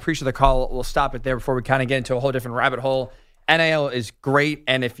here. I appreciate the call. We'll stop it there before we kind of get into a whole different rabbit hole. NIL is great,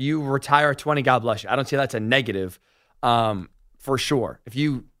 and if you retire at 20, God bless you. I don't see that's a negative, for sure. If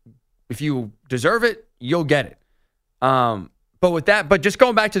you deserve it, you'll get it. But just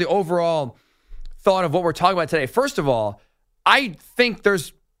going back to the overall thought of what we're talking about today. First of all, I think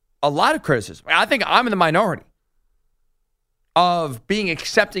there's a lot of criticism. I think I'm in the minority of being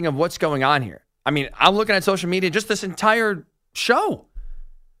accepting of what's going on here. I mean, I'm looking at social media, just this entire show.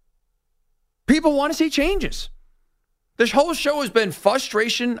 People want to see changes. This whole show has been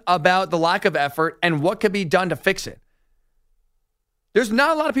frustration about the lack of effort and what could be done to fix it. There's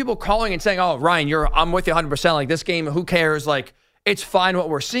not a lot of people calling and saying, oh, Ryan, I'm with you 100%. This game, who cares? It's fine what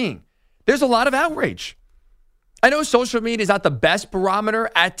we're seeing. There's a lot of outrage. I know social media is not the best barometer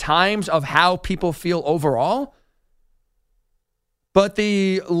at times of how people feel overall, but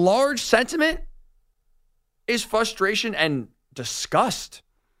the large sentiment is frustration and disgust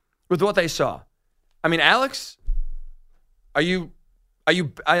with what they saw. I mean, Alex,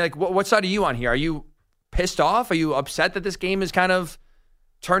 what side are you on here? Are you pissed off? Are you upset that this game is kind of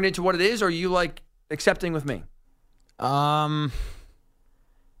turned into what it is? Or are you accepting with me?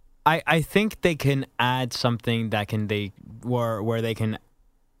 I think they can add something that where they can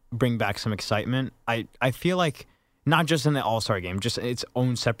bring back some excitement. I feel like not just in the All-Star game, just its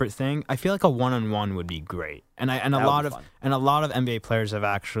own separate thing. I feel like a one-on-one would be great. And a lot of NBA players have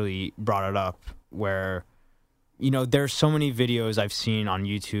actually brought it up where there's so many videos I've seen on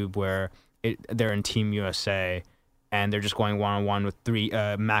YouTube where they're in Team USA and they're just going one-on-one with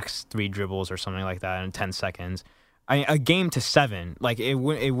max 3 dribbles or something like that in 10 seconds. A game to 7, it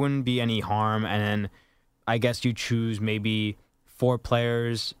wouldn't be any harm. And then I guess you choose maybe 4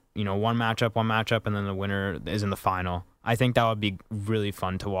 players, one matchup, and then the winner is in the final. I think that would be really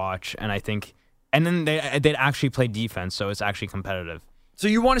fun to watch. And then they'd actually play defense, so it's actually competitive. So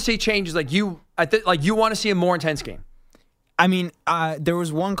you want to see changes, you want to see a more intense game. I mean, there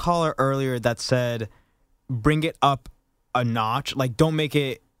was one caller earlier that said bring it up a notch. Like, don't make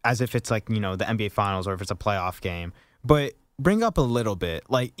it as if it's like, the NBA Finals or if it's a playoff game, but bring up a little bit.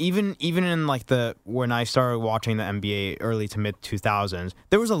 Like, even in like when I started watching the NBA early to mid 2000s,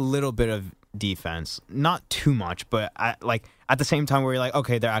 there was a little bit of defense, not too much, but at the same time where you're like,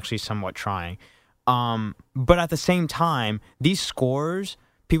 okay, they're actually somewhat trying. But at the same time, these scores,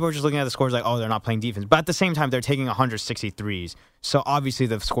 people are just looking at the scores like, oh, they're not playing defense. But at the same time, they're taking 163s. So obviously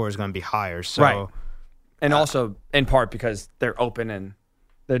the score is going to be higher. So, right. And also in part because they're open and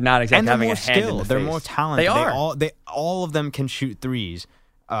they're not exactly having a hand in the face. They're more talented. They are. All of them can shoot threes.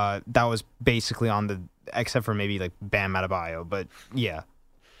 That was basically except for maybe like Bam Adebayo. But yeah.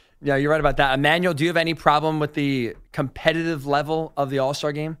 Yeah, you're right about that. Emmanuel, do you have any problem with the competitive level of the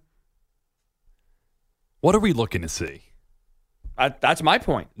All-Star game? What are we looking to see? That's my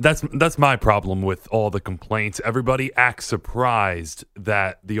point. That's my problem with all the complaints. Everybody acts surprised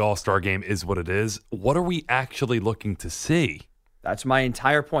that the All-Star game is what it is. What are we actually looking to see? That's my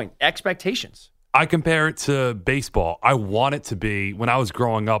entire point. Expectations. I compare it to baseball. I want it to be, when I was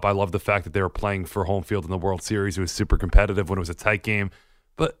growing up, I loved the fact that they were playing for home field in the World Series. It was super competitive when it was a tight game.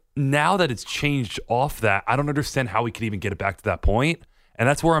 But now that it's changed off that, I don't understand how we could even get it back to that point. And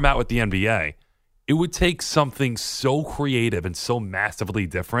that's where I'm at with the NBA. It would take something so creative and so massively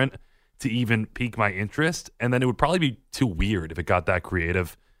different to even pique my interest. And then it would probably be too weird if it got that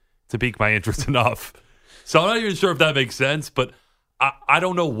creative to pique my interest enough. So I'm not even sure if that makes sense, but I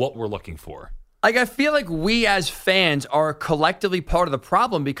don't know what we're looking for. Like, I feel like we as fans are collectively part of the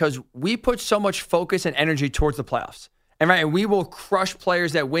problem because we put so much focus and energy towards the playoffs. And we will crush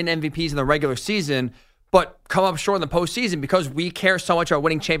players that win MVPs in the regular season, but come up short in the postseason because we care so much about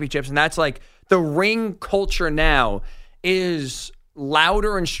winning championships. And that's like the ring culture now is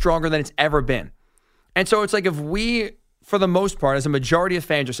louder and stronger than it's ever been. And so it's like if we, for the most part, as a majority of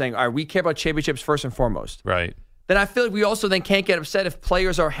fans are saying, all right, we care about championships first and foremost. Right. Then I feel like we also then can't get upset if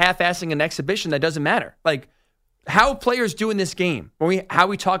players are half-assing an exhibition that doesn't matter. Like how players do in this game, how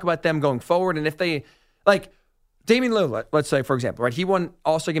we talk about them going forward, and if they, like Damian Lillard, let's say, for example, right? He won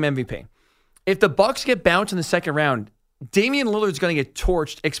All-Star Game MVP. If the Bucks get bounced in the second round, Damian Lillard's going to get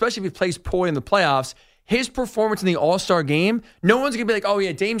torched, especially if he plays poorly in the playoffs. His performance in the All-Star game, no one's going to be like, oh,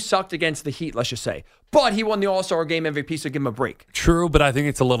 yeah, Dame sucked against the Heat, let's just say. But he won the All-Star game MVP, so give him a break. True, but I think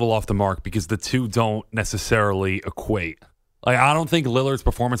it's a little off the mark because the two don't necessarily equate. Like, I don't think Lillard's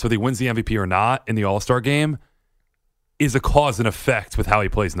performance, whether he wins the MVP or not in the All-Star game, is a cause and effect with how he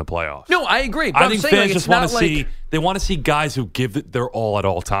plays in the playoffs. No, I agree. But I think fans just want to see, they want to see guys who give it their all at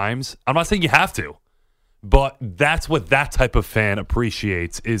all times. I'm not saying you have to, but that's what that type of fan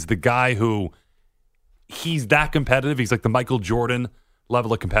appreciates, is the guy who, he's that competitive. He's like the Michael Jordan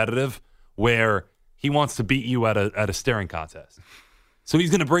level of competitive where he wants to beat you at a staring contest. So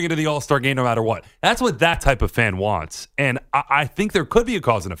he's going to bring it to the All-Star game no matter what. That's what that type of fan wants. And I think there could be a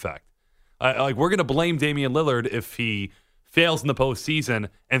cause and effect. Like, we're going to blame Damian Lillard if he fails in the postseason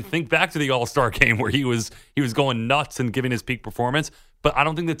and think back to the All-Star game where he was going nuts and giving his peak performance. But I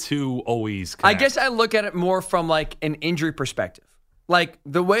don't think the two always connect. I guess I look at it more from like an injury perspective. Like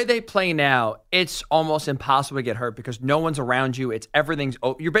the way they play now, it's almost impossible to get hurt because no one's around you. Everything's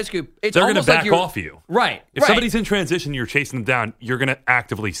open. You're basically, they're going to back off you. Right. If somebody's in transition, you're chasing them down, you're going to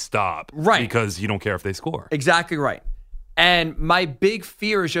actively stop. Right. Because you don't care if they score. Exactly right. And my big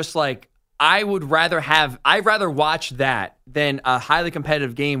fear is just like, I'd rather watch that than a highly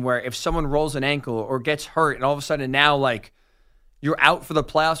competitive game where if someone rolls an ankle or gets hurt and all of a sudden now like you're out for the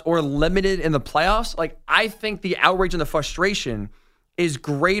playoffs or limited in the playoffs, like I think the outrage and the frustration is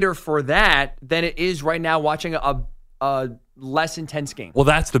greater for that than it is right now watching a less intense game. Well,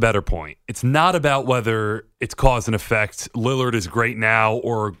 that's the better point. It's not about whether it's cause and effect. Lillard is great now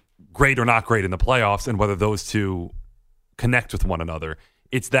or great or not great in the playoffs and whether those two connect with one another.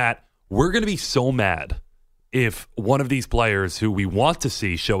 It's that we're going to be so mad if one of these players who we want to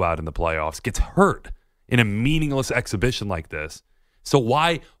see show out in the playoffs gets hurt in a meaningless exhibition like this. So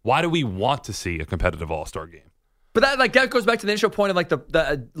why do we want to see a competitive All-Star game? But that goes back to the initial point of like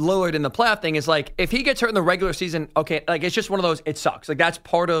the Lillard in the playoff thing is like if he gets hurt in the regular season, okay, like it's just one of those, it sucks. Like that's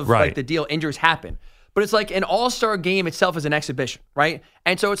part of like the deal. Injuries happen. But it's like an All-Star game itself is an exhibition, right?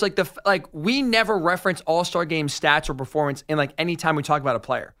 And so it's like we never reference All-Star game stats or performance in like any time we talk about a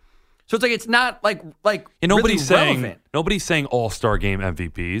player. So it's like it's not like and nobody's really saying relevant. Nobody's saying All-Star game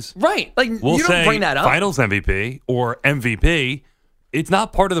MVPs, right? Like we'll you don't bring that up. Finals MVP or MVP. It's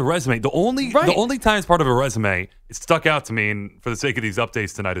not part of the resume. The only time it's part of a resume, it stuck out to me, and for the sake of these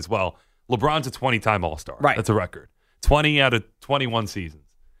updates tonight as well, LeBron's a 20-time All-Star. Right. That's a record. 20 out of 21 seasons.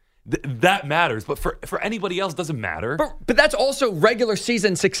 That matters. But for anybody else, it doesn't matter. But that's also regular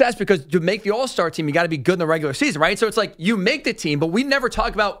season success, because to make the All-Star team, you got to be good in the regular season, right? So it's like you make the team, but we never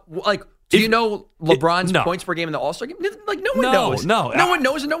talk about, like, do you know LeBron's points per game in the All-Star game? Like, no one knows. No one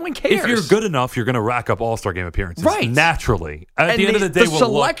knows and no one cares. If you're good enough, you're going to rack up All-Star game appearances. Right. Naturally. At the end of the day, the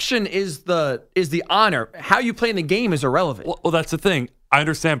selection is the honor. How you play in the game is irrelevant. Well, that's the thing. I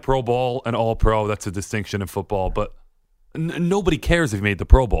understand Pro Bowl and All-Pro. That's a distinction in football, but nobody cares if you made the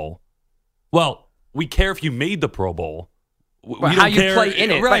Pro Bowl. Well, we care if you made the Pro Bowl. How you play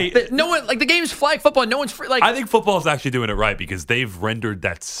in it, right? Like, no one, like, the game's flag football. No one's free. Like, I think football's actually doing it right, because they've rendered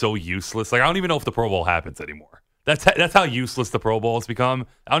that so useless. Like, I don't even know if the Pro Bowl happens anymore. That's how useless the Pro Bowl has become.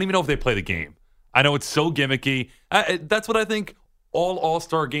 I don't even know if they play the game. I know it's so gimmicky. That's what I think all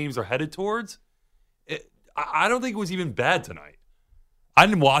All-Star games are headed towards. I don't think it was even bad tonight. I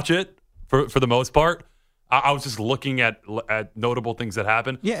didn't watch it for the most part. I was just looking at notable things that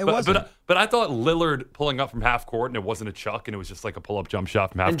happened. Yeah, it wasn't. But I thought Lillard pulling up from half court and it wasn't a chuck and it was just like a pull-up jump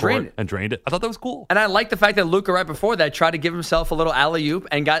shot from half court and drained it. I thought that was cool. And I like the fact that Luka right before that tried to give himself a little alley-oop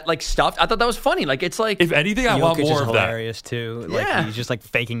and got, like, stuffed. I thought that was funny. Like, it's like, if anything, I want more is of hilarious that. Too. Like, he's just like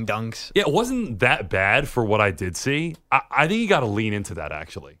faking dunks. Yeah, it wasn't that bad for what I did see. I think you got to lean into that,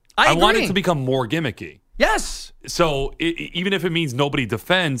 actually. I want it to become more gimmicky. Yes. So even if it means nobody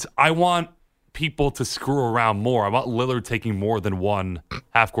defends, I want people to screw around more. I want Lillard taking more than one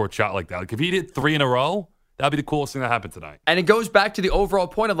half-court shot like that. Like, if he did 3 in a row, that'd be the coolest thing that happened tonight. And it goes back to the overall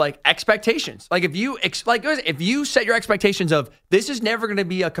point of, like, expectations. Like, if you set your expectations of, this is never going to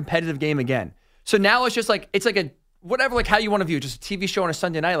be a competitive game again. So now it's just like, it's like a, whatever, like, how you want to view it, just a TV show on a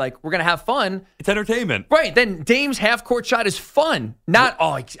Sunday night, like, we're going to have fun. It's entertainment. Right. Then Dame's half-court shot is fun. Not,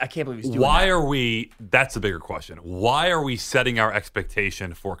 I can't believe he's doing that. That's the bigger question. Why are we setting our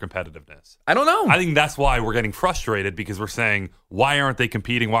expectation for competitiveness? I don't know. I think that's why we're getting frustrated, because we're saying, why aren't they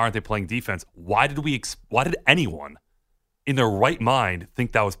competing? Why aren't they playing defense? Why did anyone in their right mind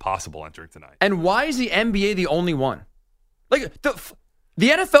think that was possible entering tonight? And why is the NBA the only one? Like, the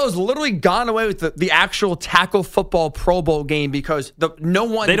NFL has literally gone away with the actual tackle football Pro Bowl game because no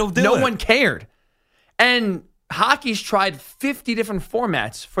one cared. And hockey's tried 50 different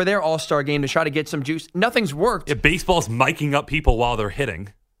formats for their All-Star game to try to get some juice. Nothing's worked. Yeah, baseball's miking up people while they're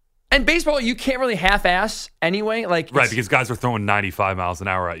hitting. And baseball, you can't really half-ass anyway. Right, because guys are throwing 95 miles an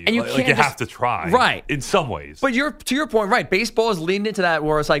hour at you. And you have to try. Right. In some ways. But to your point, right, baseball has leaned into that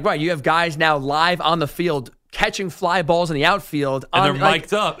where it's like, right, you have guys now live on the field catching fly balls in the outfield. And they're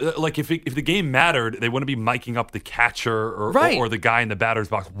mic'd up. Like, if the game mattered, they wouldn't be miking up the catcher or the guy in the batter's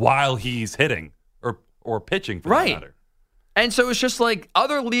box while he's hitting or pitching for that matter. And so it's just like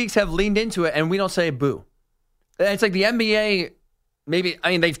other leagues have leaned into it, and we don't say boo. It's like the NBA,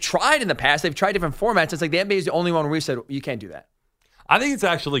 they've tried in the past. They've tried different formats. It's like the NBA is the only one where we said, you can't do that. I think it's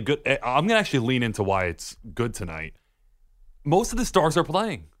actually good. I'm going to actually lean into why it's good tonight. Most of the stars are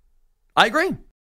playing. I agree.